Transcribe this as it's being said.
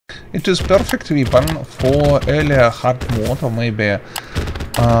It is perfect weapon for earlier hard mode or maybe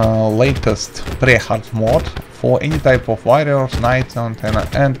latest pre-hard mode for any type of warriors, knights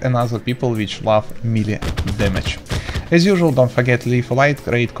and another people which love melee damage. As usual, don't forget to leave a like,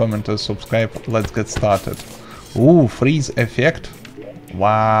 rate, comment and subscribe. Let's get started. Ooh, freeze effect.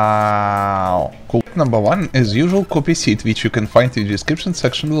 Wow, cool. Number 1, as usual, copy seed, which you can find in the description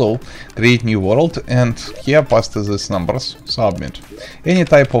section below. Create new world and here paste these numbers. Submit. Any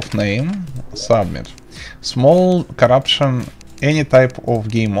type of name, submit. Small corruption, any type of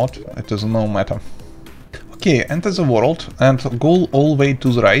game mode, it is no matter. Okay, enter the world and go all the way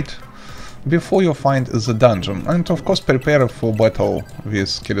to the right before you find the dungeon. And of course prepare for battle with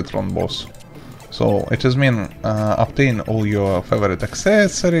Skeleton boss. So it is mean obtain all your favorite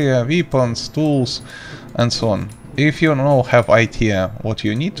accessory, weapons, tools and so on. If you don't have idea what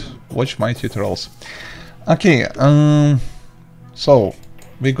you need, watch my tutorials. Okay, so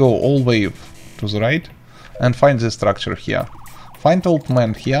we go all the way to the right and find the structure here. Find old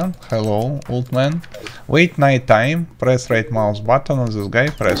man here. Hello, old man. Wait night time. Press right mouse button on this guy.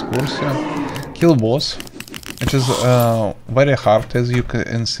 Press cursor. Kill boss. It is very hard, as you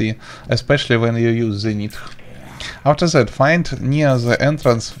can see, especially when you use Zenith. After that, find near the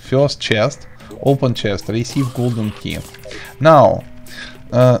entrance first chest, open chest, receive golden key. Now,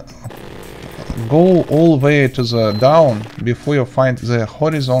 go all the way to the down before you find the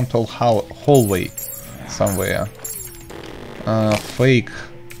horizontal hallway somewhere. Fake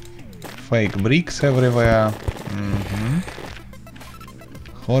bricks everywhere.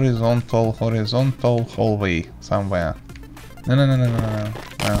 Horizontal hallway somewhere. No.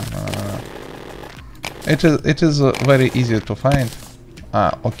 It is very easy to find.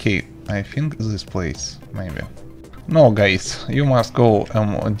 Okay, I think this place maybe. No, guys, you must go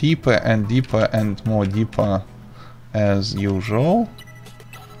deeper and deeper and more deeper as usual.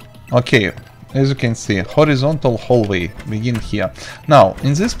 Okay, as you can see, horizontal hallway begin here. Now,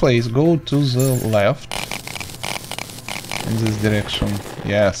 in this place, go to the left. In this direction,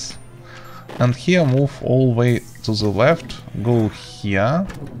 yes. And here move all the way to the left, go here,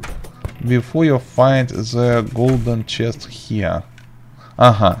 before you find the golden chest here.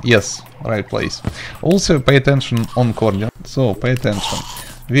 Yes, right place. Also pay attention on coordinates, so pay attention.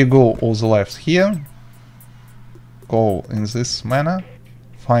 We go all the left here, go in this manner,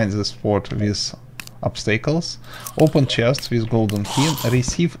 find the spot with obstacles, open chest with golden key,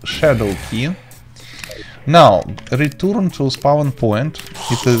 receive shadow key. Now, return to spawn point.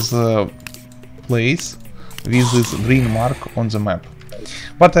 It is a place with this green mark on the map.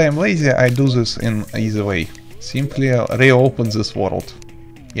 But I am lazy, I do this in easy way. Simply reopen this world.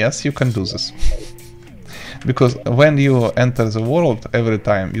 Yes, you can do this. Because when you enter the world, every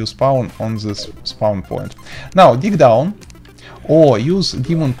time you spawn on this spawn point. Now, dig down, or use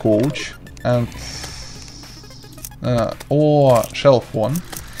demon coach and or shelf one,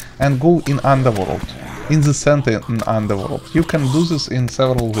 and go in underworld. In the center in underworld. You can do this in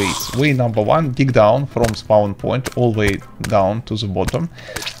several ways. Way number 1, dig down from spawn point all the way down to the bottom,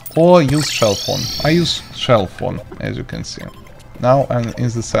 or use shelf one. I use shelf one, as you can see. Now I'm in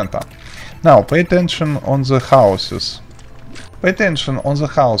the center. Now pay attention on the houses. Pay attention on the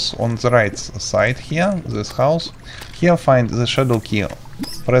house on the right side here, this house. Here find the shadow key.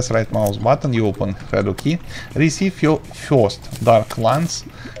 Press right mouse button, you open shadow key. Receive your first dark lance.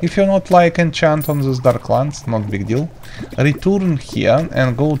 If you not like enchant on this dark lance, not big deal. Return here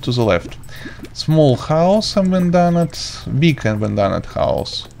and go to the left. Small house abandoned, big abandoned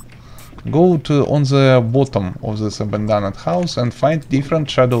house. Go to on the bottom of this abandoned house and find different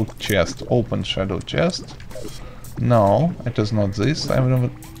shadow chest. Open shadow chest. No, it is not this. I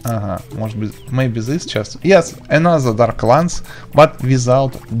remember. Must be maybe this chest. Yes, another dark lance, but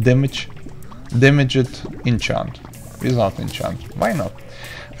without damaged enchant. Without enchant. Why not?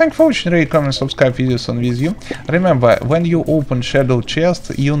 Thank you for watching, rate, comment, subscribe, videos on with you. Remember, when you open shadow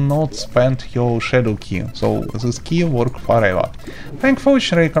chest, you not spend your shadow key, so this key work forever. Thank you for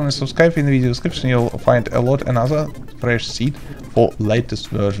watching, rate, comment, subscribe. In the video description you'll find a lot another fresh seed for latest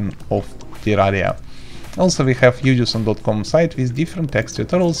version of Terraria. Also, we have udisen.com site with different text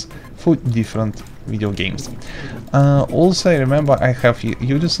tutorials for different video games. Also, remember, I have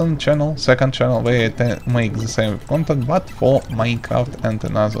Udisen channel, second channel, where I make the same content, but for Minecraft and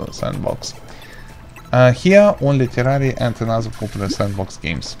another sandbox. Here, only Terraria and another popular sandbox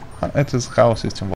games. It is how system works.